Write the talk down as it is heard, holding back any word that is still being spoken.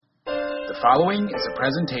The following is a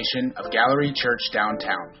presentation of Gallery Church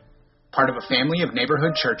Downtown, part of a family of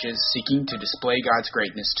neighborhood churches seeking to display God's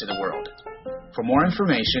greatness to the world. For more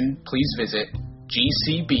information, please visit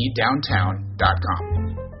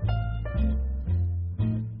gcbdowntown.com.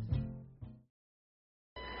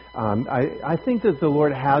 I think that the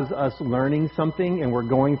Lord has us learning something, and we're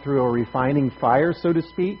going through a refining fire, so to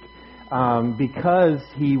speak, because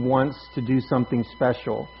He wants to do something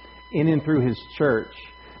special in and through His church.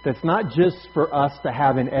 That's not just for us to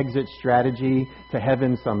have an exit strategy to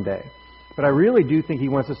heaven someday. But I really do think He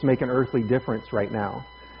wants us to make an earthly difference right now.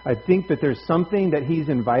 I think that there's something that He's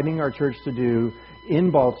inviting our church to do in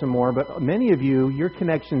Baltimore, but many of you, your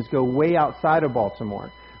connections go way outside of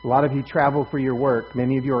Baltimore. A lot of you travel for your work.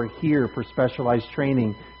 Many of you are here for specialized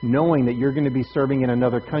training, knowing that you're going to be serving in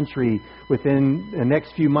another country within the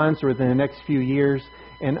next few months or within the next few years.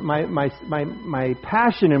 And my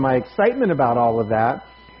passion and my excitement about all of that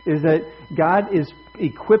is that God is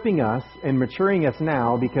equipping us and maturing us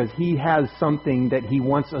now because He has something that He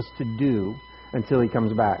wants us to do until He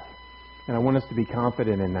comes back. And I want us to be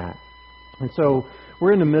confident in that. And so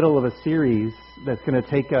we're in the middle of a series that's going to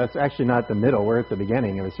take us, actually not the middle, we're at the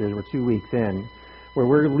beginning of a series, we're 2 weeks in, where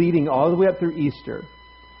we're leading all the way up through Easter.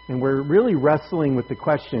 And we're really wrestling with the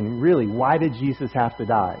question, really, why did Jesus have to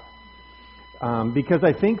die? Because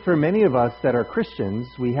I think for many of us that are Christians,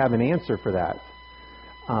 we have an answer for that.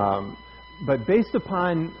 But based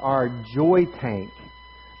upon our joy tank,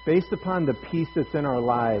 based upon the peace that's in our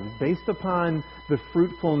lives, based upon the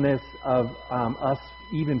fruitfulness of us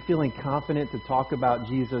even feeling confident to talk about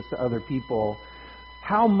Jesus to other people,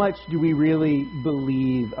 how much do we really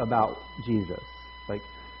believe about Jesus? Like,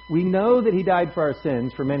 we know that He died for our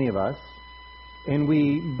sins, for many of us, and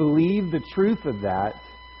we believe the truth of that.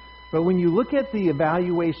 But when you look at the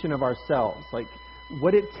evaluation of ourselves, like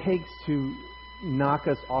what it takes to knock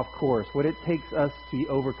us off course, what it takes us to be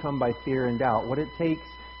overcome by fear and doubt, what it takes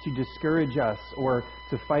to discourage us or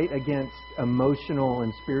to fight against emotional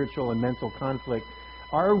and spiritual and mental conflict,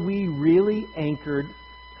 are we really anchored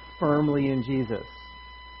firmly in Jesus?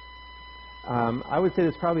 I would say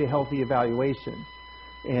that's probably a healthy evaluation.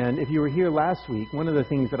 And if you were here last week, one of the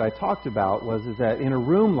things that I talked about was that in a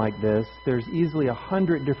room like this, there's easily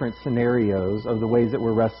 100 different scenarios of the ways that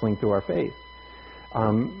we're wrestling through our faith.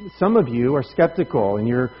 Some of you are skeptical and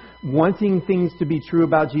you're wanting things to be true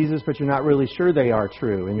about Jesus, but you're not really sure they are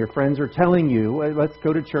true. And your friends are telling you, well, let's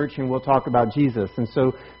go to church and we'll talk about Jesus. And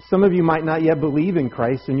so some of you might not yet believe in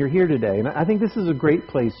Christ and you're here today. And I think this is a great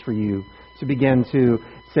place for you to begin to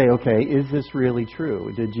say, okay, is this really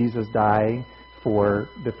true? Did Jesus die for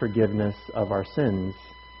the forgiveness of our sins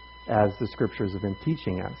as the Scriptures have been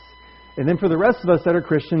teaching us? And then for the rest of us that are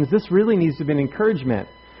Christians, this really needs to be an encouragement.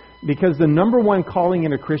 Because the number one calling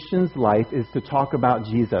in a Christian's life is to talk about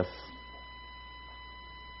Jesus.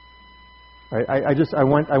 Right? I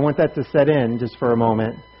want that to set in just for a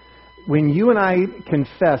moment. When you and I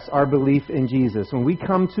confess our belief in Jesus, when we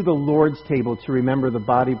come to the Lord's table to remember the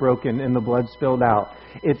body broken and the blood spilled out,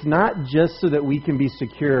 it's not just so that we can be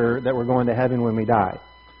secure that we're going to heaven when we die.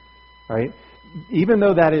 Right? Even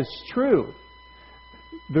though that is true,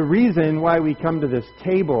 the reason why we come to this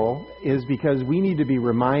table is because we need to be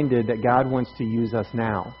reminded that God wants to use us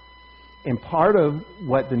now. And part of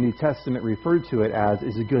what the New Testament referred to it as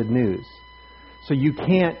is good news. So you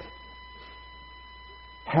can't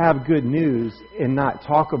have good news and not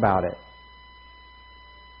talk about it.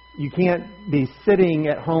 You can't be sitting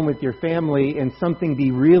at home with your family and something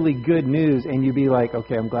be really good news and you be like,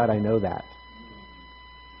 okay, I'm glad I know that.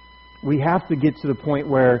 We have to get to the point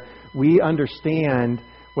where we understand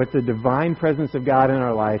what the divine presence of God in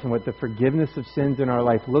our life and what the forgiveness of sins in our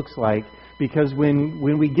life looks like. Because when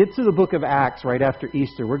we get to the book of Acts right after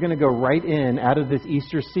Easter, we're going to go right in out of this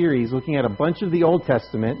Easter series looking at a bunch of the Old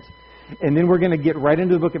Testament. And then we're going to get right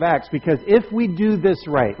into the book of Acts. Because if we do this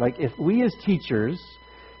right, like if we as teachers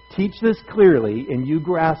teach this clearly and you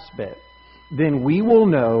grasp it, then we will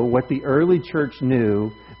know what the early church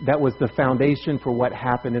knew that was the foundation for what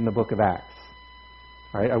happened in the book of Acts.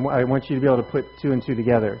 All right, I want you to be able to put two and two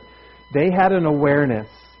together. They had an awareness,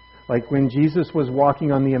 like when Jesus was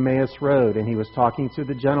walking on the Emmaus Road and He was talking to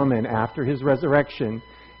the gentleman after His resurrection,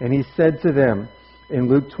 and He said to them in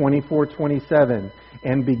Luke 24:27,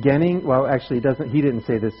 and beginning, well, actually, he didn't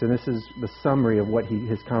say this, and this is the summary of what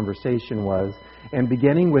his conversation was, and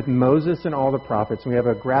beginning with Moses and all the prophets, and we have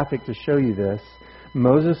a graphic to show you this,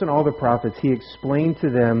 Moses and all the prophets, He explained to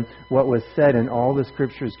them what was said in all the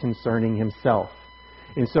Scriptures concerning Himself.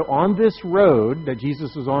 And so on this road that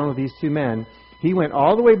Jesus was on with these two men, He went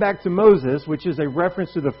all the way back to Moses, which is a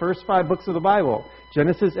reference to the first 5 books of the Bible.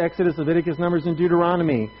 Genesis, Exodus, Leviticus, Numbers, and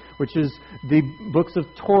Deuteronomy, which is the books of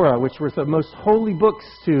Torah, which were the most holy books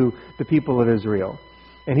to the people of Israel.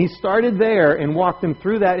 And he started there and walked them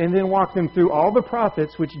through that, and then walked them through all the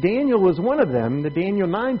prophets, which Daniel was one of them. The Daniel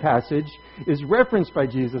 9 passage is referenced by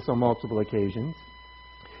Jesus on multiple occasions.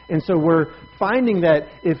 And so we're finding that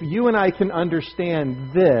if you and I can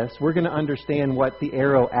understand this, we're going to understand what the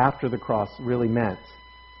arrow after the cross really meant.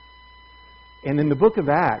 And in the book of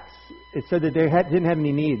Acts, it said that they didn't have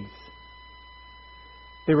any needs.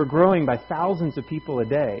 They were growing by thousands of people a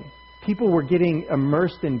day. People were getting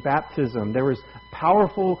immersed in baptism. There was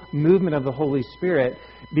powerful movement of the Holy Spirit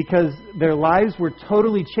because their lives were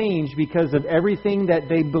totally changed because of everything that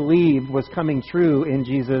they believed was coming true in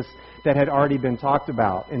Jesus that had already been talked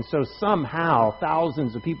about. And so somehow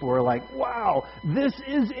thousands of people were like, wow, this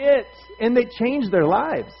is it. And they changed their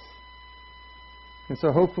lives. And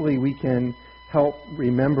so hopefully we can help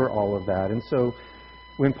remember all of that. And so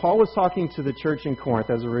when Paul was talking to the church in Corinth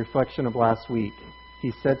as a reflection of last week,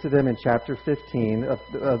 he said to them in chapter 15 of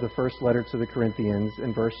the first letter to the Corinthians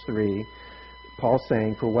in verse 3, Paul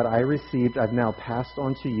saying, "For what I received I've now passed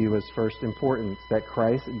on to you as first importance, that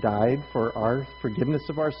Christ died for our forgiveness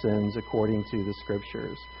of our sins according to the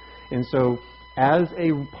Scriptures." And so as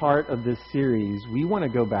a part of this series, we want to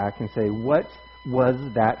go back and say, what was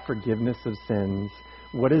that forgiveness of sins?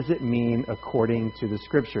 What does it mean according to the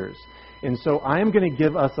Scriptures? And so I'm going to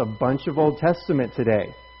give us a bunch of Old Testament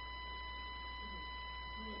today.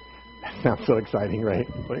 That sounds so exciting, right?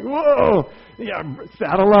 It's like, whoa! Yeah,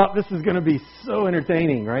 saddle up. This is going to be so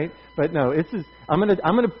entertaining, right? But no, I'm going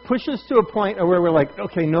to push us to a point where we're like,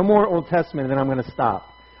 okay, no more Old Testament, and then I'm going to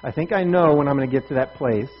stop. I think I know when I'm going to get to that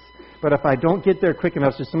place. But if I don't get there quick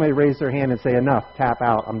enough, just somebody raise their hand and say, enough, tap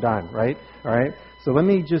out, I'm done, right? All right? So let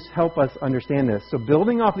me just help us understand this. So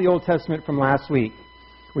building off the Old Testament from last week,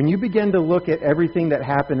 when you begin to look at everything that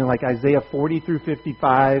happened in like Isaiah 40 through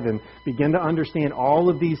 55 and begin to understand all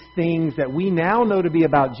of these things that we now know to be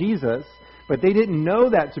about Jesus, but they didn't know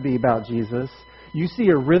that to be about Jesus, you see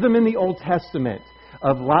a rhythm in the Old Testament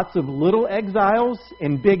of lots of little exiles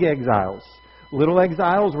and big exiles. Little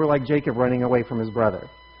exiles were like Jacob running away from his brother,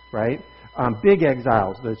 right? Big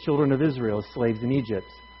exiles, the children of Israel as slaves in Egypt,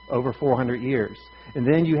 over 400 years. And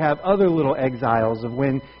then you have other little exiles of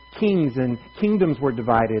when kings and kingdoms were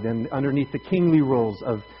divided and underneath the kingly rules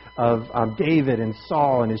of David and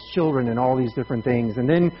Saul and his children and all these different things. And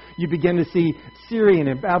then you begin to see Syrian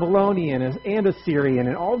and Babylonian and Assyrian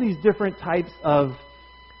and all these different types of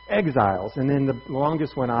exiles. And then the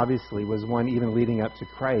longest one, obviously, was one even leading up to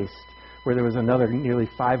Christ, where there was another nearly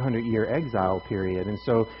 500-year exile period. And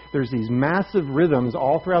so there's these massive rhythms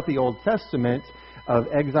all throughout the Old Testament of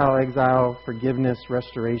exile, exile, forgiveness,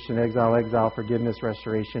 restoration, exile, exile, forgiveness,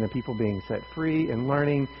 restoration, and people being set free and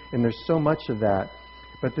learning. And there's so much of that.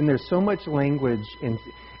 But then there's so much language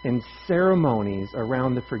and ceremonies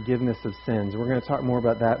around the forgiveness of sins. We're going to talk more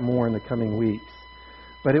about that more in the coming weeks.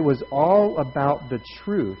 But it was all about the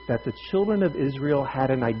truth that the children of Israel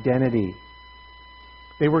had an identity.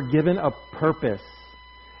 They were given a purpose.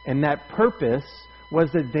 And that purpose was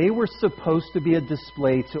that they were supposed to be a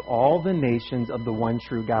display to all the nations of the one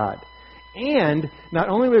true God. And not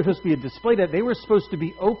only were they supposed to be a display that, they were supposed to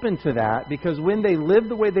be open to that, because when they lived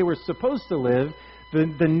the way they were supposed to live, the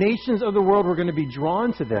nations of the world were going to be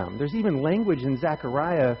drawn to them. There's even language in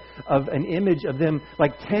Zechariah of an image of them,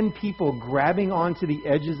 like 10 people grabbing onto the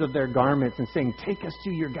edges of their garments and saying, "Take us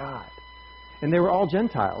to your God." And they were all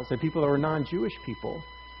Gentiles. They're people that were non-Jewish people.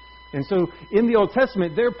 And so in the Old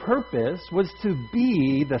Testament, their purpose was to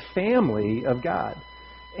be the family of God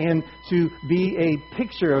and to be a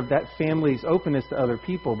picture of that family's openness to other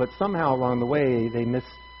people. But somehow along the way, they missed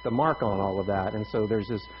the mark on all of that. And so there's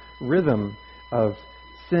this rhythm of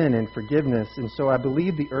sin and forgiveness. And so I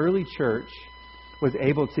believe the early church was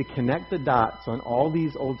able to connect the dots on all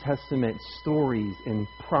these Old Testament stories and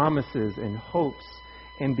promises and hopes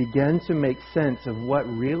and begin to make sense of what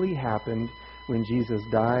really happened when Jesus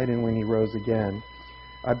died and when He rose again.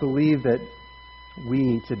 I believe that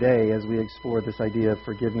we today, as we explore this idea of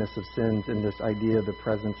forgiveness of sins and this idea of the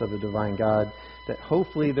presence of the divine God, that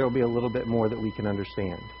hopefully there will be a little bit more that we can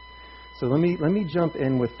understand. So let me jump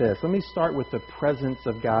in with this. Let me start with the presence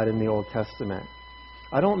of God in the Old Testament.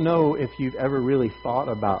 I don't know if you've ever really thought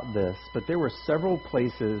about this, but there were several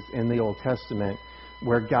places in the Old Testament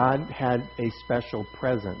where God had a special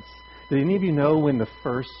presence. Do any of you know when the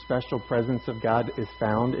first special presence of God is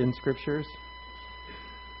found in Scriptures?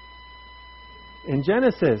 In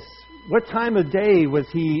Genesis. What time of day was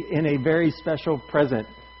He in a very special present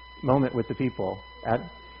moment with the people?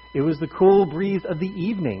 It was the cool breeze of the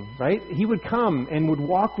evening, right? He would come and would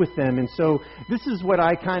walk with them. And so this is what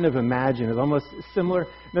I kind of imagine. It's almost similar.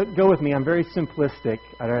 Go with me. I'm very simplistic.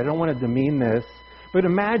 I don't want to demean this. But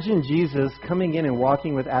imagine Jesus coming in and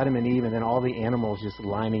walking with Adam and Eve and then all the animals just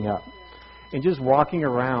lining up and just walking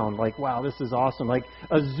around like, wow, this is awesome. Like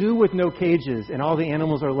a zoo with no cages and all the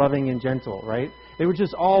animals are loving and gentle, right? They were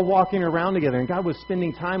just all walking around together. And God was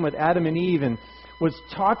spending time with Adam and Eve and was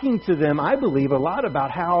talking to them, I believe, a lot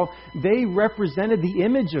about how they represented the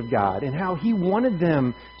image of God and how He wanted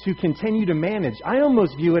them to continue to manage. I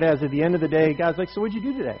almost view it as at the end of the day, God's like, so what'd you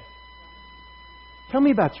do today? Tell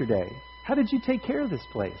me about your day. How did you take care of this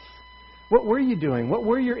place? What were you doing? What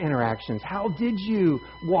were your interactions? How did you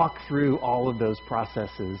walk through all of those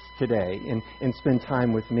processes today and spend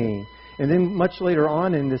time with me? And then much later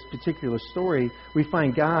on in this particular story, we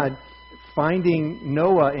find God finding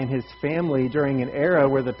Noah and his family during an era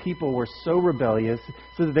where the people were so rebellious,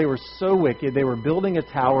 so that they were so wicked. They were building a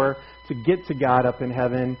tower to get to God up in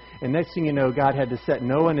heaven. And next thing you know, God had to set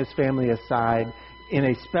Noah and his family aside in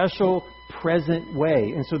a special present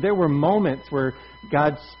way. And so there were moments where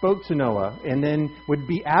God spoke to Noah and then would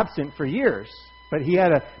be absent for years. But he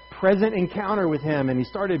had a present encounter with him, and he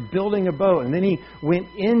started building a boat. And then he went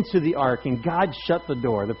into the ark, and God shut the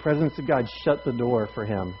door. The presence of God shut the door for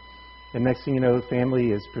him. And next thing you know, the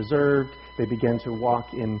family is preserved. They begin to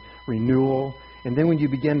walk in renewal. And then when you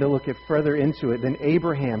begin to look at further into it, then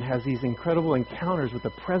Abraham has these incredible encounters with the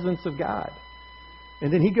presence of God.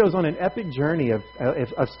 And then he goes on an epic journey of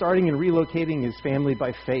starting and relocating his family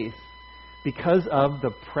by faith because of the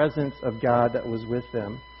presence of God that was with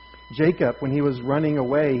them. Jacob, when he was running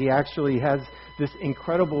away, he actually has this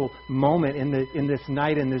incredible moment in this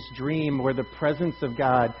night, in this dream, where the presence of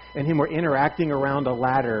God and him were interacting around a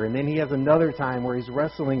ladder. And then he has another time where he's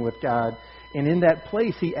wrestling with God. And in that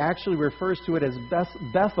place, he actually refers to it as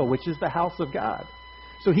Bethel, which is the house of God.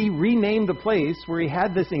 So he renamed the place where he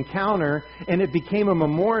had this encounter, and it became a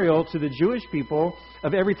memorial to the Jewish people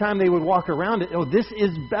of every time they would walk around it. Oh, this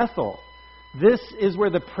is Bethel. This is where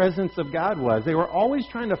the presence of God was. They were always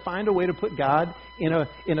trying to find a way to put God in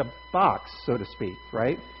a box, so to speak,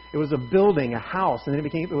 right? It was a building, a house, and then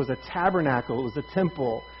it was a tabernacle, it was a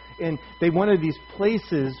temple. And they wanted these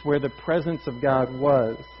places where the presence of God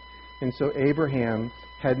was. And so Abraham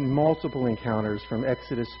had multiple encounters from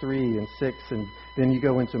Exodus 3 and 6, and then you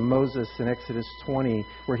go into Moses in Exodus 20,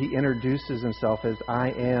 where he introduces himself as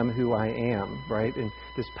I am who I am, right? And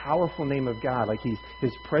this powerful name of God, like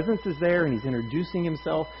his presence is there, and he's introducing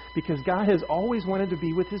himself because God has always wanted to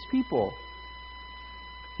be with his people.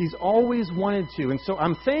 He's always wanted to. And so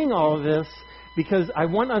I'm saying all of this because I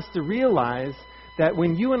want us to realize that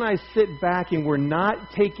when you and I sit back and we're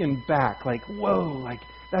not taken back, like, whoa, like,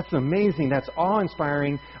 that's amazing. That's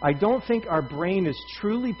awe-inspiring. I don't think our brain is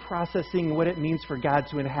truly processing what it means for God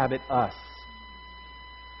to inhabit us.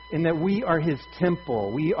 In that we are His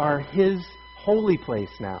temple. We are His holy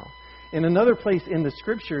place now. In another place in the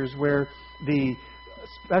Scriptures where the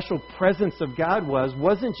special presence of God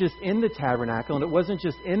wasn't just in the tabernacle and it wasn't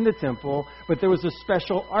just in the temple, but there was a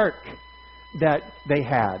special ark that they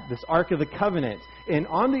had, this Ark of the Covenant. And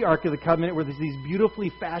on the Ark of the Covenant were these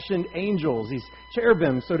beautifully fashioned angels, these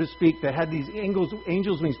cherubim, so to speak, that had these angels'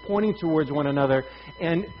 wings pointing towards one another.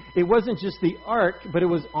 And it wasn't just the Ark, but it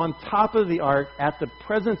was on top of the Ark at the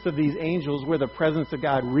presence of these angels where the presence of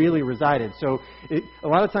God really resided. So a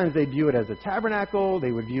lot of times they view it as a tabernacle,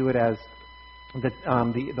 they would view it as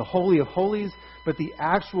the Holy of Holies, but the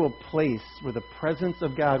actual place where the presence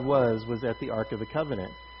of God was at the Ark of the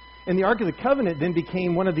Covenant. And the Ark of the Covenant then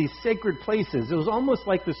became one of these sacred places. It was almost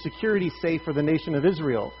like the security safe for the nation of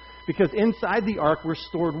Israel. Because inside the Ark were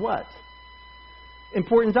stored what?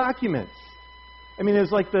 Important documents. I mean, it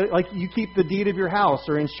was like you keep the deed of your house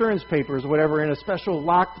or insurance papers or whatever in a special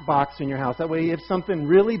locked box in your house. That way, if something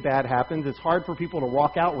really bad happens, it's hard for people to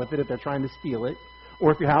walk out with it if they're trying to steal it.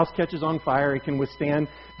 Or if your house catches on fire, it can withstand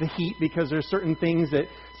the heat because there's certain things that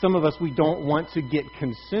some of us, we don't want to get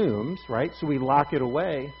consumed, right? So we lock it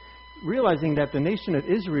away. Realizing that the nation of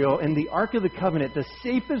Israel and the Ark of the Covenant, the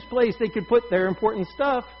safest place they could put their important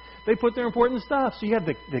stuff, they put their important stuff. So you have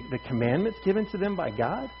the commandments given to them by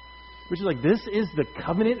God, which is like, this is the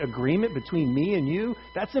covenant agreement between me and you.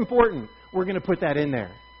 That's important. We're going to put that in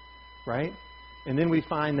there, right? And then we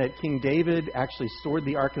find that King David actually stored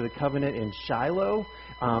the Ark of the Covenant in Shiloh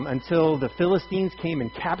until the Philistines came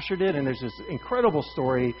and captured it. And there's this incredible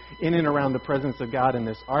story in and around the presence of God in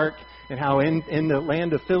this ark, and how in the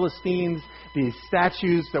land of Philistines, these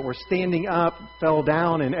statues that were standing up fell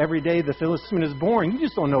down, and every day the Philistine is born. You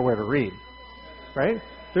just don't know where to read, right?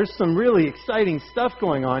 there's some really exciting stuff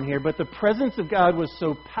going on here, but the presence of God was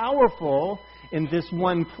so powerful in this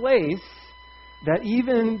one place that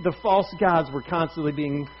even the false gods were constantly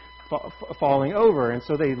being falling over. And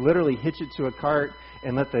so they literally hitch it to a cart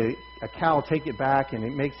and let a cow take it back, and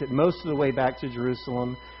it makes it most of the way back to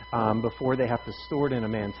Jerusalem before they have to store it in a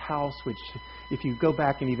man's house, which if you go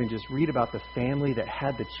back and even just read about the family that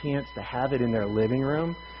had the chance to have it in their living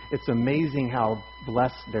room, it's amazing how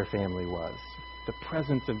blessed their family was. The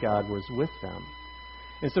presence of God was with them.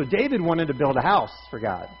 And so David wanted to build a house for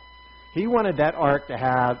God. He wanted that ark to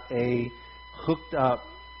have a hooked up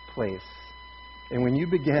place. And when you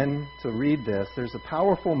begin to read this, there's a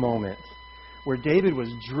powerful moment where David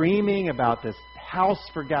was dreaming about this house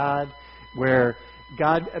for God, where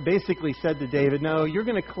God basically said to David, no, you're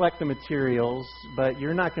going to collect the materials, but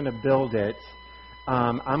you're not going to build it.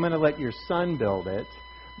 I'm going to let your son build it,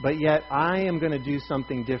 but yet I am going to do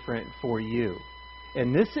something different for you.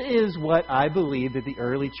 And this is what I believe that the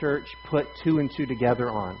early church put two and two together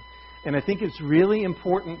on. And I think it's really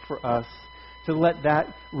important for us to let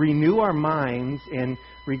that renew our minds in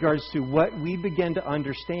regards to what we begin to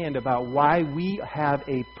understand about why we have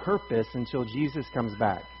a purpose until Jesus comes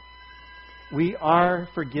back. We are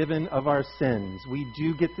forgiven of our sins. We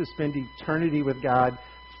do get to spend eternity with God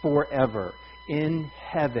forever in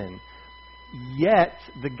heaven. Yet,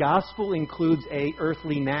 the gospel includes a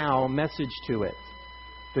earthly now message to it.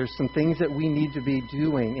 There's some things that we need to be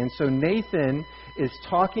doing. And so Nathan is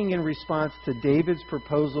talking in response to David's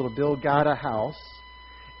proposal to build God a house.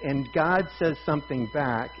 And God says something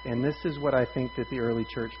back. And this is what I think that the early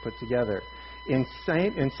church put together. In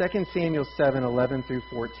 2 Samuel 7, 11 through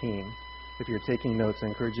 14, if you're taking notes, I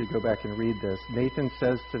encourage you to go back and read this. Nathan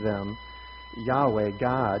says to them, Yahweh,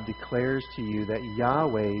 God, declares to you that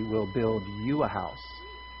Yahweh will build you a house.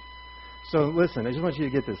 So listen, I just want you to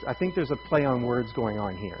get this. I think there's a play on words going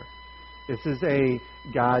on here. This is a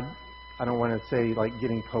God, I don't want to say like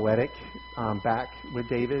getting poetic back with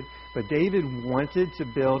David, but David wanted to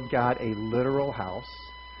build God a literal house,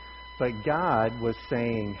 but God was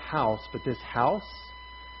saying house, but this house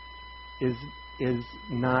is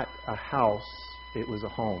not a house, it was a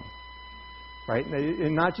home. Right?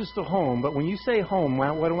 And not just a home, but when you say home,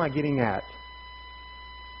 what am I getting at?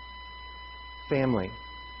 Family.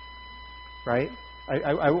 Right?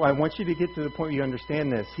 I want you to get to the point where you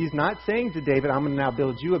understand this. He's not saying to David, I'm going to now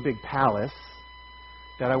build you a big palace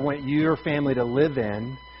that I want your family to live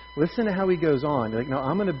in. Listen to how he goes on. Like, no,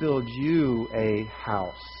 I'm going to build you a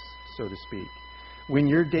house, so to speak. When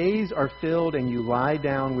your days are filled and you lie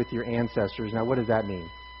down with your ancestors, now what does that mean?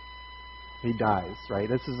 He dies, right?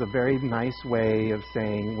 This is a very nice way of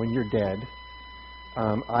saying when you're dead,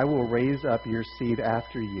 I will raise up your seed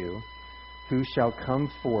after you, who shall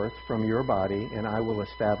come forth from your body, and I will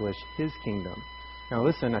establish his kingdom. Now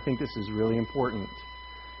listen, I think this is really important.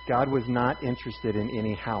 God was not interested in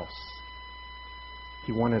any house.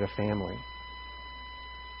 He wanted a family.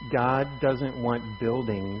 God doesn't want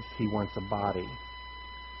buildings, he wants a body.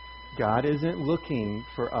 God isn't looking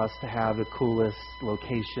for us to have the coolest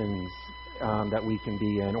locations that we can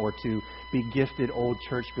be in, or to be gifted old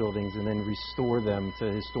church buildings and then restore them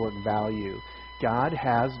to historic value. God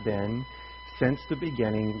has been, since the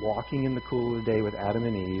beginning, walking in the cool of the day with Adam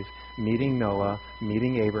and Eve, meeting Noah,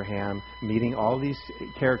 meeting Abraham, meeting all these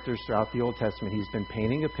characters throughout the Old Testament. He's been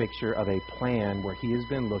painting a picture of a plan where he has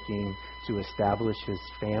been looking to establish his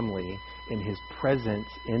family and his presence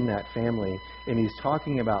in that family. And he's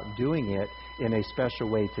talking about doing it in a special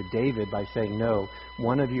way to David by saying, no,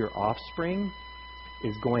 one of your offspring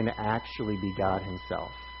is going to actually be God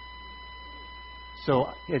himself.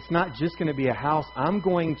 So it's not just going to be a house. I'm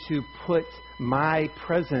going to put my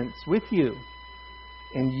presence with you,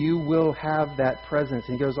 and you will have that presence.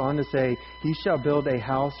 And he goes on to say, he shall build a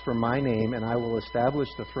house for my name, and I will establish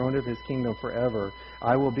the throne of his kingdom forever.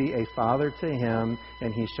 I will be a father to him,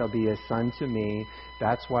 and he shall be a son to me.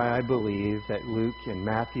 That's why I believe that Luke and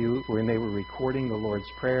Matthew, when they were recording the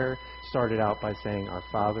Lord's Prayer, started out by saying, Our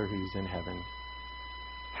Father who's in heaven,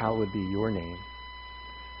 hallowed be your name.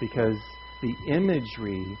 Because the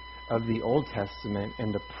imagery of the Old Testament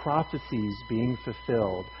and the prophecies being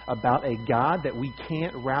fulfilled about a God that we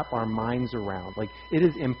can't wrap our minds around. Like, it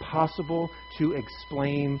is impossible to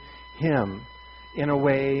explain him in a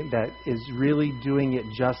way that is really doing it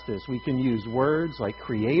justice. We can use words like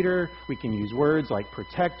creator, we can use words like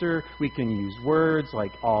protector, we can use words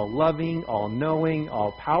like all-loving, all-knowing,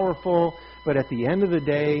 all-powerful, but at the end of the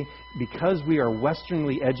day, because we are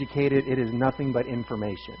Westernly educated, it is nothing but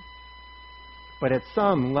information. But at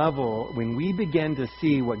some level, when we begin to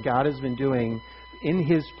see what God has been doing in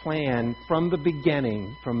his plan from the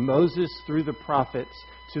beginning, from Moses through the prophets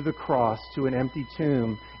to the cross, to an empty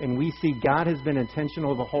tomb, and we see God has been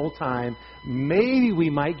intentional the whole time, maybe we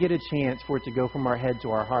might get a chance for it to go from our head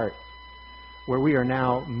to our heart, where we are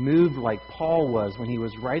now moved like Paul was when he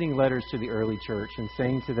was writing letters to the early church and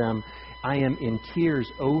saying to them, I am in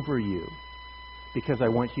tears over you because I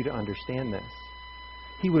want you to understand this.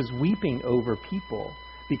 He was weeping over people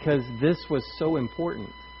because this was so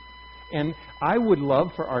important. And I would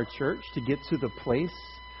love for our church to get to the place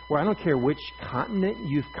where I don't care which continent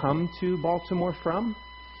you've come to Baltimore from,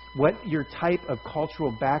 what your type of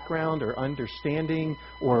cultural background or understanding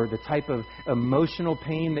or the type of emotional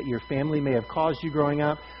pain that your family may have caused you growing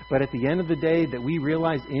up, but at the end of the day that we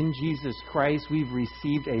realize in Jesus Christ we've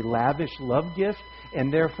received a lavish love gift,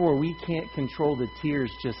 and therefore we can't control the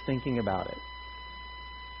tears just thinking about it.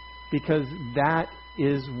 Because that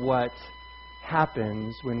is what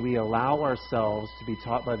happens when we allow ourselves to be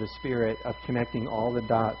taught by the Spirit of connecting all the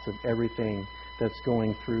dots of everything that's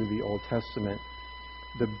going through the Old Testament.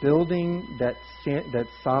 The building that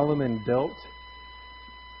Solomon built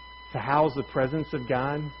to house the presence of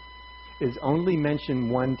God is only mentioned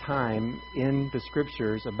one time in the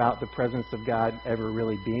Scriptures about the presence of God ever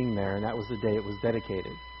really being there, and that was the day it was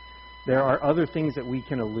dedicated. There are other things that we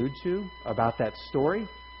can allude to about that story,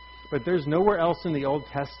 but there's nowhere else in the Old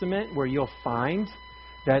Testament where you'll find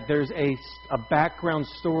that there's a background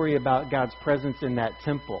story about God's presence in that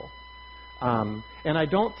temple. And I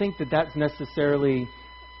don't think that that's necessarily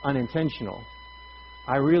unintentional.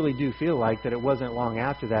 I really do feel like that it wasn't long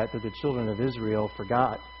after that the children of Israel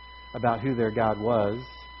forgot about who their God was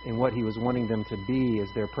and what He was wanting them to be as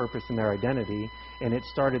their purpose and their identity. And it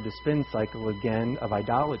started the spin cycle again of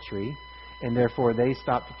idolatry. And therefore, they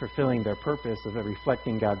stopped fulfilling their purpose of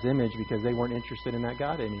reflecting God's image because they weren't interested in that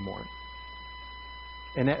God anymore.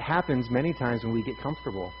 And that happens many times when we get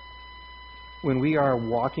comfortable. When we are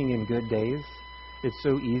walking in good days, it's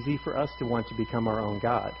so easy for us to want to become our own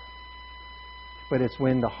God. But it's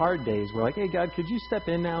when the hard days, we're like, hey, God, could you step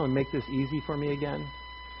in now and make this easy for me again?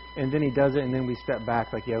 And then He does it, and then we step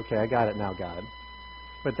back like, yeah, okay, I got it now, God.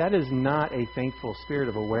 But that is not a thankful spirit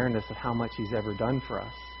of awareness of how much He's ever done for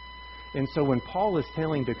us. And so when Paul is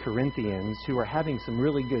telling the Corinthians, who are having some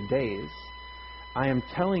really good days, I am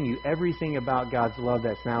telling you everything about God's love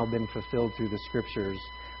that's now been fulfilled through the Scriptures.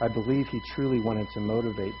 I believe he truly wanted to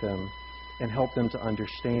motivate them and help them to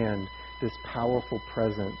understand this powerful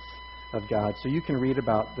presence of God. So you can read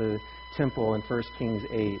about the temple in 1 Kings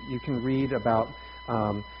 8. You can read about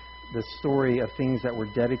the story of things that were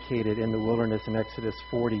dedicated in the wilderness in Exodus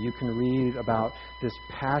 40. You can read about this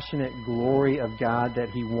passionate glory of God that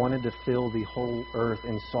he wanted to fill the whole earth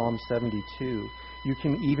in Psalm 72. You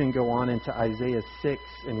can even go on into Isaiah 6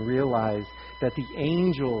 and realize that the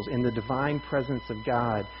angels in the divine presence of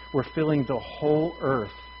God were filling the whole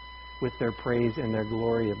earth with their praise and their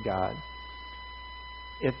glory of God.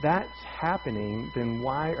 If that's happening, then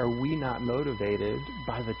why are we not motivated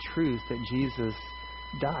by the truth that Jesus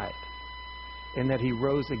died and that he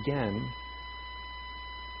rose again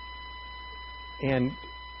and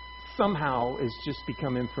somehow has just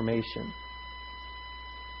become information?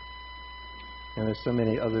 And there's so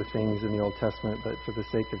many other things in the Old Testament, but for the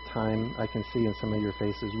sake of time, I can see in some of your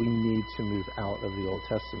faces, we need to move out of the Old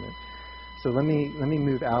Testament. So let me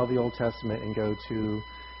move out of the Old Testament and go to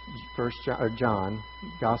John,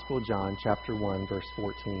 Gospel of John, chapter 1, verse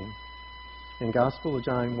 14. In Gospel of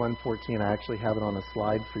John 1:14, I actually have it on a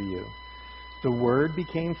slide for you. The Word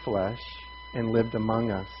became flesh and lived among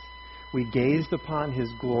us. We gazed upon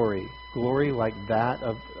his glory, glory like that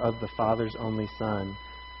of the Father's only Son,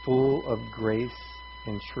 full of grace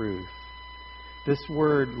and truth. This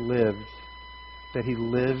word lived, that he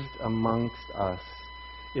lived amongst us,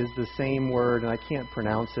 is the same word, and I can't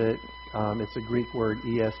pronounce it. It's a Greek word,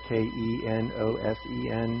 Eskenosen.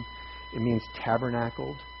 It means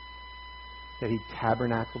tabernacled, that he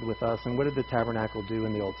tabernacled with us. And what did the tabernacle do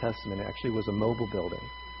in the Old Testament? It actually was a mobile building.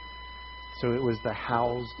 So it was the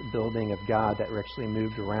housed building of God that actually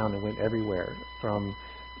moved around and went everywhere, from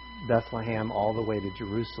Bethlehem all the way to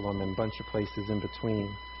Jerusalem and a bunch of places in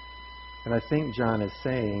between. And I think John is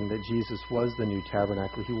saying that Jesus was the new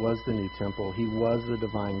tabernacle. He was the new temple. He was the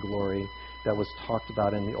divine glory that was talked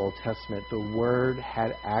about in the Old Testament. The Word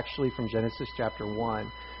had actually, from Genesis chapter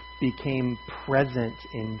 1, became present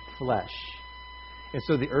in flesh. And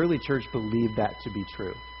so the early church believed that to be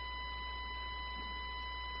true.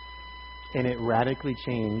 And it radically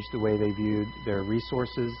changed the way they viewed their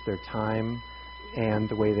resources, their time, and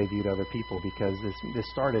the way they viewed other people, because this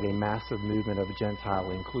started a massive movement of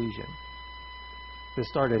Gentile inclusion. This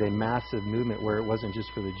started a massive movement where it wasn't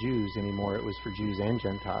just for the Jews anymore, it was for Jews and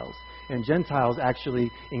Gentiles. And Gentiles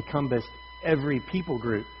actually encompassed every people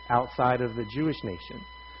group outside of the Jewish nation.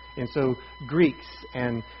 And so Greeks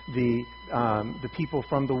and the people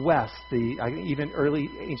from the West, even early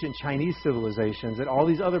ancient Chinese civilizations, and all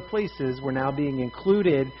these other places were now being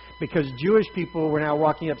included because Jewish people were now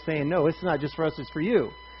walking up saying, no, it's not just for us, it's for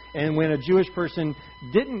you. And when a Jewish person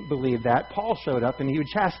didn't believe that, Paul showed up and he would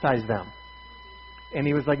chastise them. And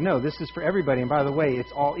he was like, no, this is for everybody. And by the way,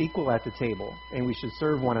 it's all equal at the table. And we should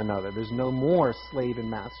serve one another. There's no more slave and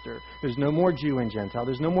master. There's no more Jew and Gentile.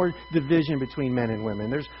 There's no more division between men and women.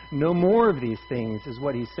 There's no more of these things, is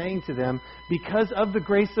what he's saying to them, because of the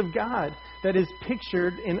grace of God that is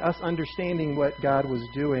pictured in us understanding what God was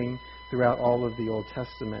doing throughout all of the Old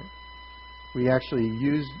Testament. We actually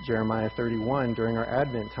used Jeremiah 31 during our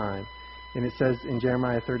Advent time. And it says in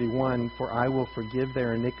Jeremiah 31, "For I will forgive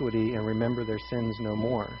their iniquity and remember their sins no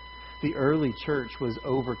more." The early church was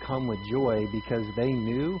overcome with joy because they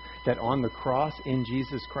knew that on the cross in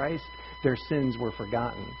Jesus Christ, their sins were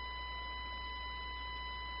forgotten.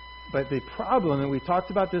 But the problem, and we talked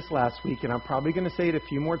about this last week, and I'm probably going to say it a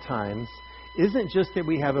few more times, isn't just that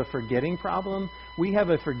we have a forgetting problem. We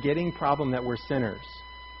have a forgetting problem that we're sinners.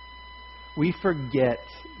 We forget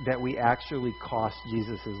that we actually cost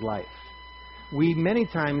Jesus his life. We many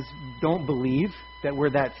times don't believe that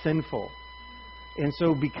we're that sinful. And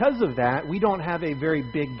so because of that, we don't have a very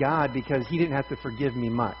big God because he didn't have to forgive me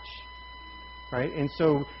much. Right? And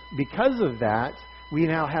so because of that, we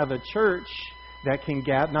now have a church that can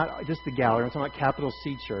gather, not just the gallery, I'm talking about capital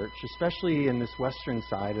C church, especially in this western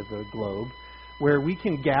side of the globe, where we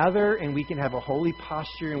can gather and we can have a holy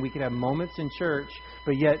posture and we can have moments in church,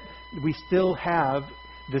 but yet we still have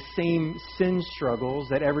the same sin struggles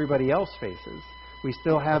that everybody else faces. We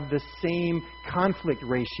still have the same conflict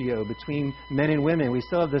ratio between men and women. We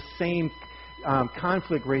still have the same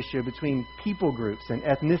conflict ratio between people groups and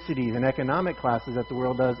ethnicities and economic classes that the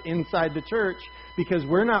world does inside the church, because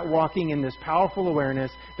we're not walking in this powerful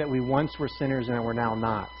awareness that we once were sinners and we're now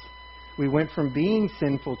not. We went from being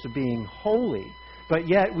sinful to being holy, but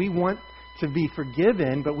yet we want to be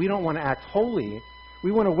forgiven, but we don't want to act holy.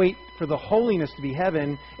 We want to wait for the holiness to be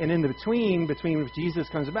heaven, and in between if Jesus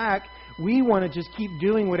comes back, we want to just keep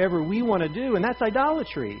doing whatever we want to do, and that's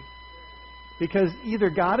idolatry. Because either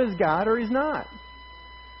God is God or he's not.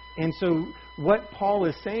 And so what Paul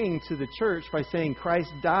is saying to the church by saying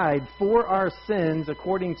Christ died for our sins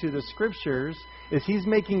according to the Scriptures is he's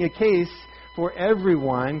making a case for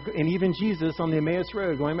everyone, and even Jesus on the Emmaus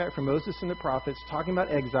Road, going back from Moses and the prophets, talking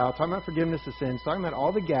about exile, talking about forgiveness of sins, talking about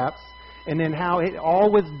all the gaps, and then how it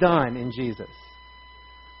all was done in Jesus.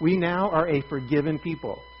 We now are a forgiven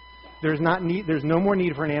people. There's no more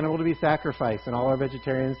need for an animal to be sacrificed, and all our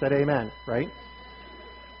vegetarians said amen, right?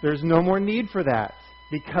 There's no more need for that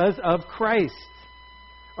because of Christ.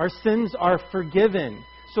 Our sins are forgiven.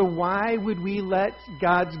 So why would we let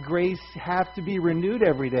God's grace have to be renewed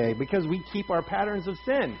every day? Because we keep our patterns of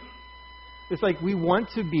sin. It's like we want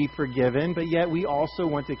to be forgiven, but yet we also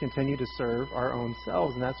want to continue to serve our own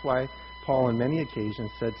selves. And that's why Paul on many occasions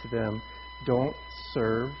said to them, don't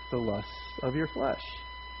serve the lusts of your flesh.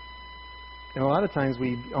 And a lot of times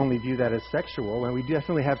we only view that as sexual, and we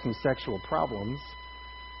definitely have some sexual problems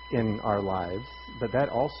in our lives, but that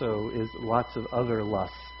also is lots of other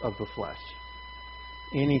lusts of the flesh.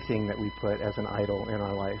 Anything that we put as an idol in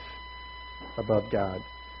our life above God.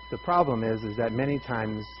 The problem is that many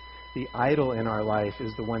times the idol in our life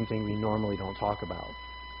is the one thing we normally don't talk about.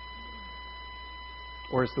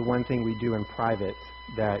 Or it's the one thing we do in private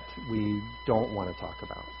that we don't want to talk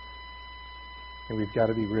about. And we've got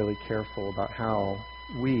to be really careful about how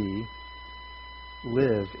we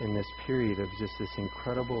live in this period of just this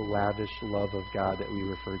incredible, lavish love of God that we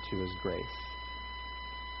refer to as grace.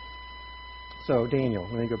 So, Daniel,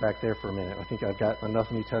 let me go back there for a minute. I think I've got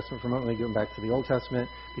enough New Testament for a moment. Let me go back to the Old Testament,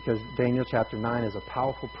 because Daniel chapter 9 is a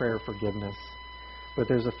powerful prayer of forgiveness. But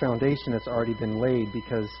there's a foundation that's already been laid,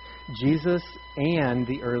 because Jesus and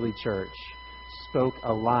the early church spoke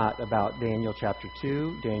a lot about Daniel chapter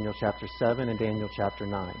 2, Daniel chapter 7, and Daniel chapter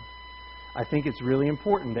 9. I think it's really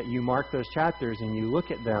important that you mark those chapters and you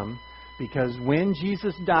look at them, because when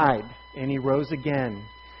Jesus died and he rose again,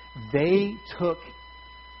 they took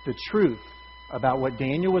the truth about what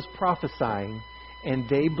Daniel was prophesying and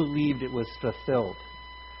they believed it was fulfilled.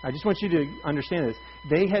 I just want you to understand this.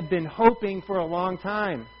 They had been hoping for a long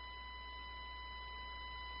time.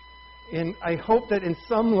 And I hope that in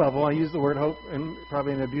some level, I use the word hope in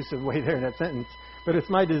probably an abusive way there in that sentence, but it's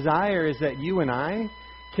my desire is that you and I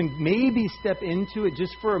can maybe step into it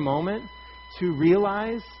just for a moment to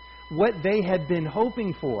realize what they had been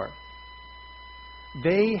hoping for.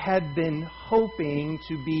 They had been hoping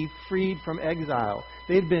to be freed from exile.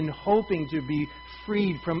 They had been hoping to be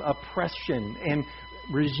freed from oppression and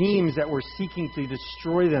regimes that were seeking to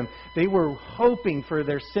destroy them. They were hoping for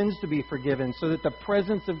their sins to be forgiven so that the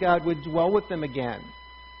presence of God would dwell with them again.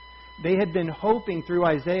 They had been hoping through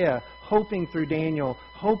Isaiah, hoping through Daniel,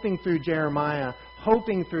 hoping through Jeremiah,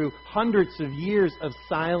 hoping through hundreds of years of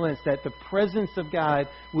silence that the presence of God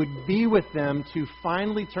would be with them to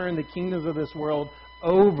finally turn the kingdoms of this world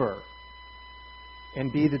over and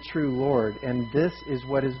be the true Lord. And this is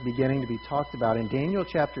what is beginning to be talked about. In Daniel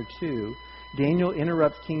chapter 2, Daniel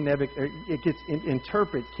interrupts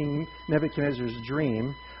interprets King Nebuchadnezzar's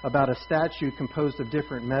dream about a statue composed of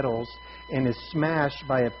different metals and is smashed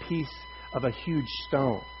by a piece of a huge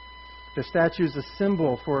stone. The statue is a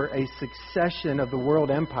symbol for a succession of the world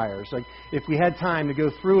empires. Like, if we had time to go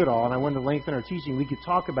through it all, and I wanted to lengthen our teaching, we could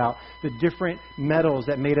talk about the different metals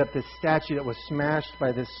that made up this statue that was smashed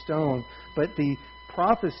by this stone. But the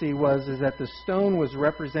prophecy is that the stone was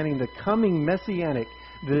representing the coming messianic,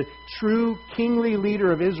 the true kingly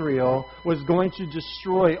leader of Israel, was going to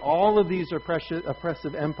destroy all of these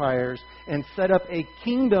oppressive empires and set up a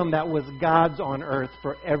kingdom that was God's on earth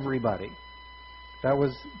for everybody. That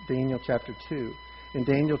was Daniel chapter 2. In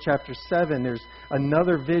Daniel chapter 7, there's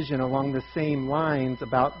another vision along the same lines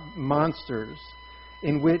about monsters,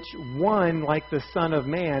 in which one, like the Son of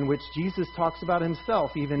Man, which Jesus talks about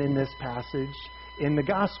himself even in this passage in the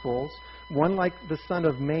Gospels, one like the Son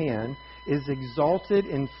of Man is exalted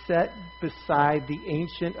and set beside the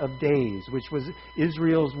Ancient of Days, which was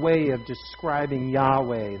Israel's way of describing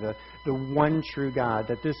Yahweh, the one true God,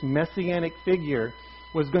 that this messianic figure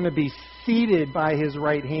was going to be seated by his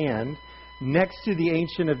right hand next to the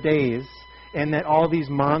Ancient of Days, and that all these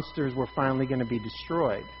monsters were finally going to be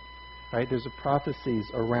destroyed. Right? There's a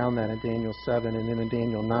prophecies around that in Daniel 7, and then in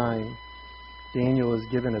Daniel 9, Daniel is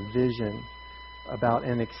given a vision about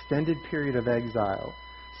an extended period of exile,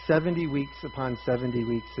 70 weeks upon 70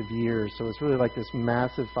 weeks of years. So it's really like this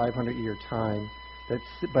massive 500-year time.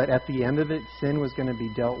 But at the end of it, sin was going to be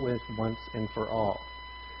dealt with once and for all.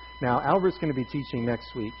 Now, Albert's going to be teaching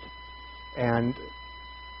next week, and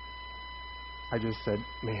I just said,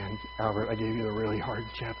 man, Albert, I gave you a really hard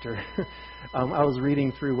chapter. I was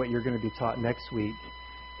reading through what you're going to be taught next week,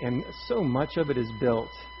 and so much of it is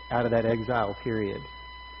built out of that exile period.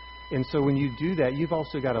 And so when you do that, you've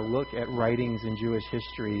also got to look at writings in Jewish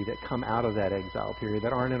history that come out of that exile period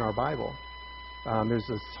that aren't in our Bible. There's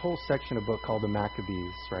this whole section of book called the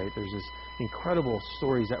Maccabees, right? There's this incredible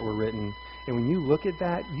stories that were written. And when you look at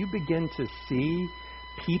that, you begin to see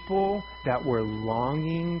people that were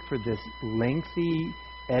longing for this lengthy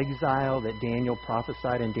exile that Daniel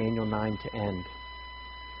prophesied in Daniel 9 to end.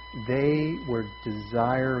 They were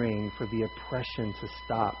desiring for the oppression to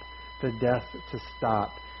stop, the death to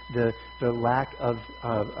stop, the lack of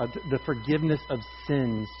the forgiveness of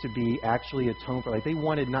sins to be actually atoned for. Like, they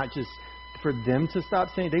wanted not just for them to stop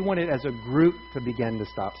saying, they wanted as a group to begin to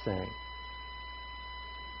stop saying.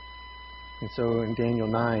 And so in Daniel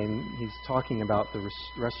 9, he's talking about the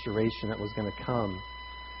restoration that was going to come.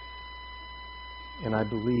 And I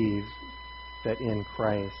believe that in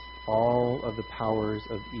Christ, all of the powers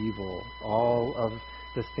of evil, all of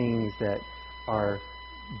the things that are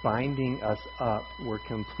binding us up were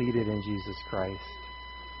completed in Jesus Christ.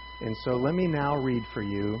 And so let me now read for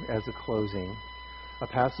you, as a closing, a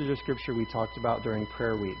passage of Scripture we talked about during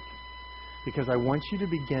prayer week. Because I want you to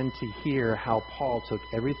begin to hear how Paul took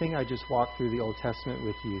everything I just walked through the Old Testament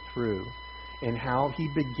with you through, and how he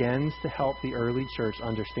begins to help the early church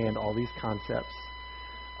understand all these concepts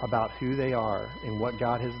about who they are and what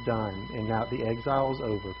God has done. And now the exile is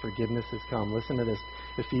over. Forgiveness has come. Listen to this.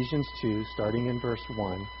 Ephesians 2, starting in verse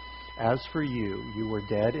 1. As for you, you were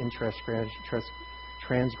dead in transgressions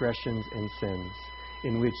and sins,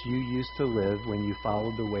 in which you used to live when you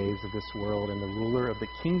followed the ways of this world and the ruler of the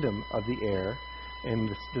kingdom of the air,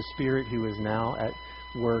 and the spirit who is now at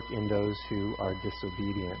work in those who are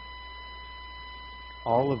disobedient.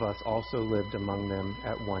 All of us also lived among them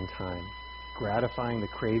at one time, gratifying the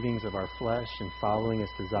cravings of our flesh and following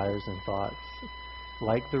its desires and thoughts.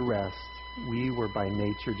 Like the rest, we were by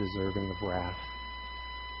nature deserving of wrath.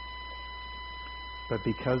 But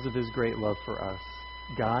because of his great love for us,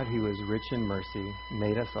 God, who is rich in mercy,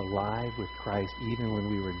 made us alive with Christ even when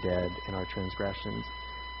we were dead in our transgressions.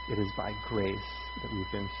 It is by grace that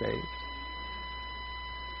we've been saved.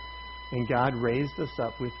 And God raised us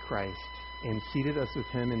up with Christ and seated us with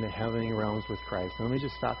him in the heavenly realms with Christ. Now, let me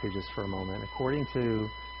just stop here just for a moment. According to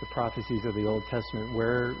the prophecies of the Old Testament,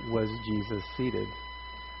 where was Jesus seated?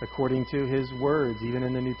 According to his words, even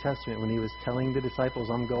in the New Testament, when he was telling the disciples,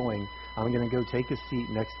 I'm going to go take a seat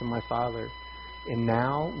next to my Father. And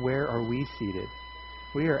now, where are we seated?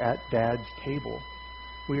 We are at Dad's table.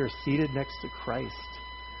 We are seated next to Christ.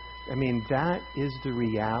 I mean, that is the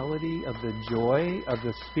reality of the joy of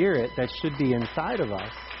the Spirit that should be inside of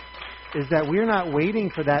us, is that we're not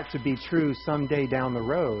waiting for that to be true someday down the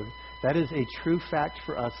road. That is a true fact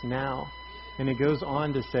for us now. And it goes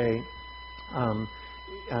on to say,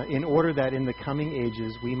 in order that in the coming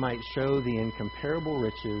ages we might show the incomparable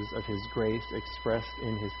riches of His grace expressed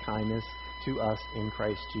in His kindness to us in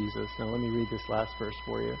Christ Jesus. Now let me read this last verse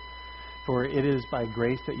for you. For it is by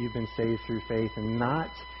grace that you've been saved through faith, and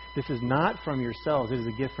this is not from yourselves, it is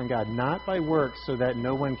a gift from God, not by works, so that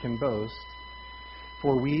no one can boast.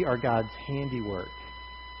 For we are God's handiwork.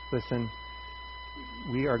 Listen,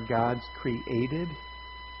 we are God's created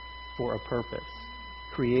for a purpose.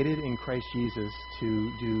 Created in Christ Jesus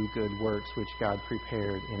to do good works, which God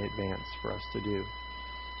prepared in advance for us to do.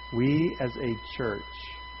 We as a church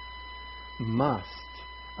must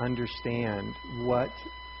understand what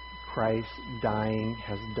Christ dying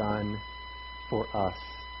has done for us,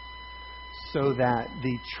 so that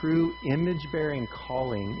the true image-bearing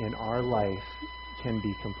calling in our life can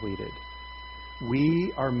be completed.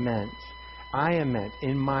 We are meant, I am meant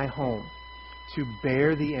in my home to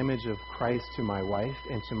bear the image of Christ to my wife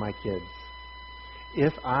and to my kids.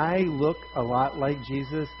 If I look a lot like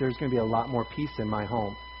Jesus, there's going to be a lot more peace in my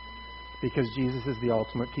home, because Jesus is the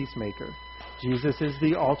ultimate peacemaker. Jesus is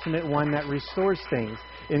the ultimate one that restores things.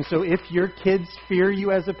 And so if your kids fear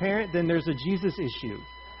you as a parent, then there's a Jesus issue,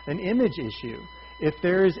 an image issue. If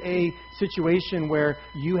there is a situation where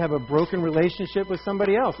you have a broken relationship with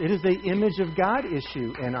somebody else, it is an image of God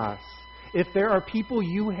issue in us. If there are people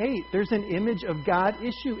you hate, there's an image of God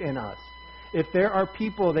issue in us. If there are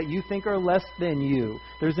people that you think are less than you,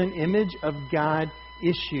 there's an image of God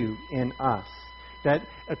issue in us. That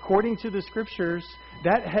according to the Scriptures,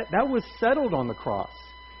 that was settled on the cross.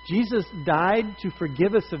 Jesus died to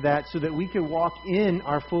forgive us of that so that we could walk in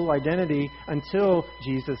our full identity until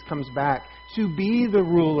Jesus comes back to be the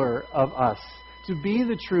ruler of us, to be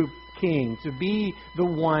the true king, to be the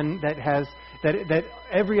one that has that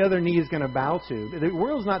every other knee is going to bow to. The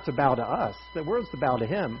world's not to bow to us. The world's to bow to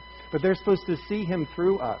Him. But they're supposed to see Him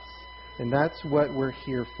through us. And that's what we're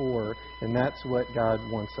here for. And that's what God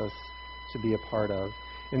wants us to be a part of.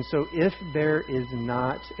 And so if there is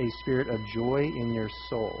not a spirit of joy in your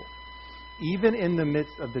soul, even in the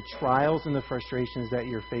midst of the trials and the frustrations that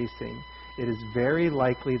you're facing, it is very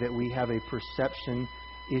likely that we have a perception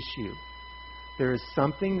issue. There is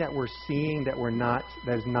something that we're seeing that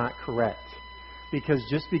is not correct. Because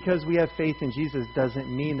just because we have faith in Jesus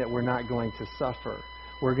doesn't mean that we're not going to suffer.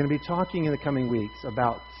 We're going to be talking in the coming weeks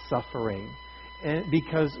about suffering. And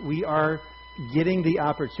because we are getting the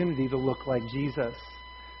opportunity to look like Jesus.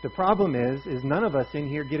 The problem is none of us in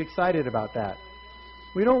here get excited about that.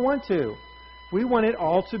 We don't want to. We want it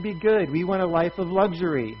all to be good. We want a life of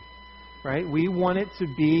luxury, right? We want it to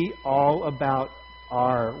be all about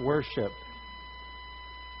our worship.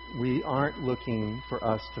 We aren't looking for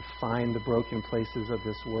us to find the broken places of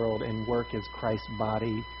this world and work as Christ's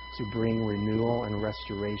body to bring renewal and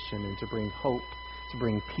restoration and to bring hope, to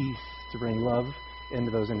bring peace, to bring love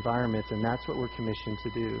into those environments. And that's what we're commissioned to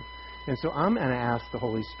do. And so I'm going to ask the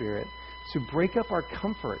Holy Spirit to break up our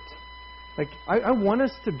comfort. Like, I want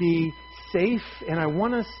us to be safe, and I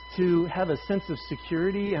want us to have a sense of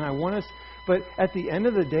security, and I want us... But at the end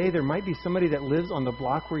of the day, there might be somebody that lives on the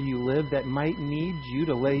block where you live that might need you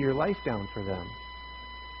to lay your life down for them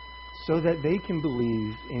so that they can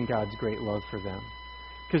believe in God's great love for them.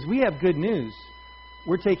 Because we have good news.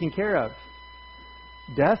 We're taken care of.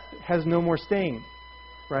 Death has no more sting,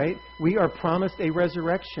 right? We are promised a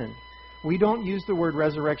resurrection. We don't use the word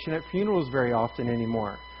resurrection at funerals very often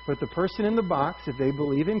anymore. But the person in the box, if they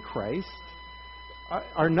believe in Christ,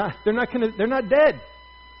 they're not dead.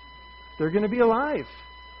 They're going to be alive,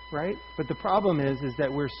 right? But the problem is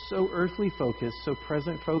that we're so earthly focused, so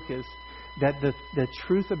present focused, that the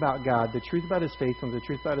truth about God, the truth about His faithfulness, the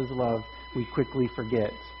truth about His love, we quickly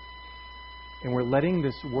forget. And we're letting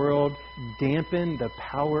this world dampen the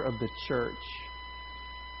power of the church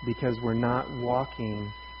because we're not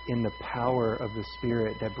walking in the power of the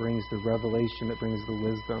Spirit that brings the revelation, that brings the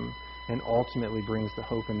wisdom, and ultimately brings the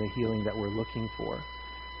hope and the healing that we're looking for.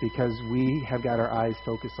 Because we have got our eyes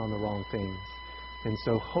focused on the wrong things. And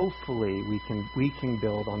so hopefully we can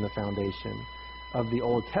build on the foundation of the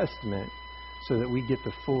Old Testament so that we get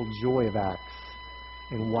the full joy of Acts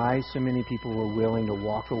and why so many people were willing to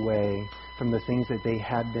walk away from the things that they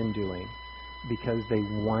had been doing because they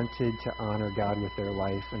wanted to honor God with their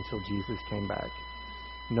life until Jesus came back,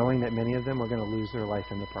 knowing that many of them were going to lose their life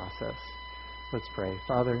in the process. Let's pray.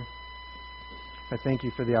 Father, I thank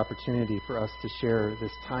you for the opportunity for us to share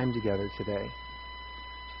this time together today.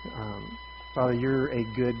 Father, you're a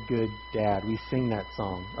good, good dad. We sing that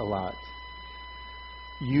song a lot.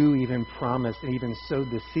 You even promised and even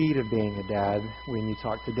sowed the seed of being a dad when you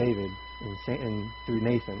talked to David and through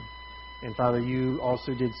Nathan. And Father, you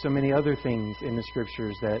also did so many other things in the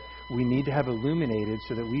Scriptures that we need to have illuminated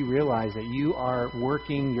so that we realize that you are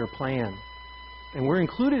working your plan. And we're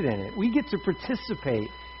included in it. We get to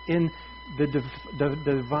participate in the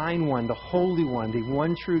divine one, the holy one, the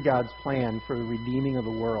one true God's plan for the redeeming of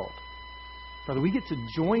the world. Father, we get to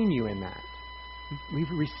join you in that.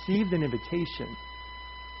 We've received an invitation.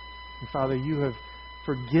 And Father, you have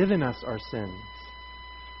forgiven us our sins.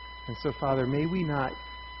 And so, Father, may we not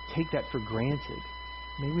take that for granted.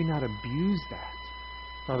 May we not abuse that.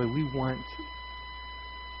 Father, we want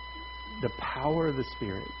the power of the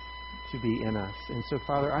Spirit to be in us. And so,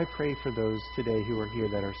 Father, I pray for those today who are here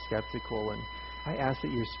that are skeptical, and I ask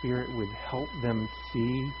that your Spirit would help them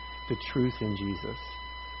see the truth in Jesus.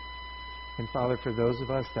 And Father, for those of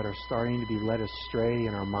us that are starting to be led astray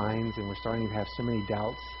in our minds and we're starting to have so many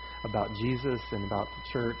doubts about Jesus and about the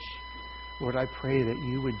church, Lord, I pray that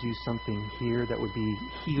you would do something here that would be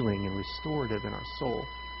healing and restorative in our soul.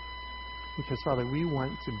 Because, Father, we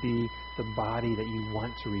want to be the body that you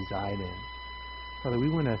want to reside in. Father, we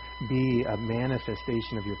want to be a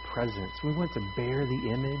manifestation of your presence. We want to bear the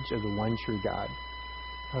image of the one true God.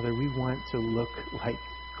 Father, we want to look like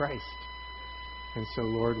Christ. And so,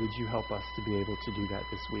 Lord, would you help us to be able to do that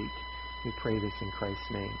this week? We pray this in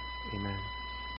Christ's name. Amen.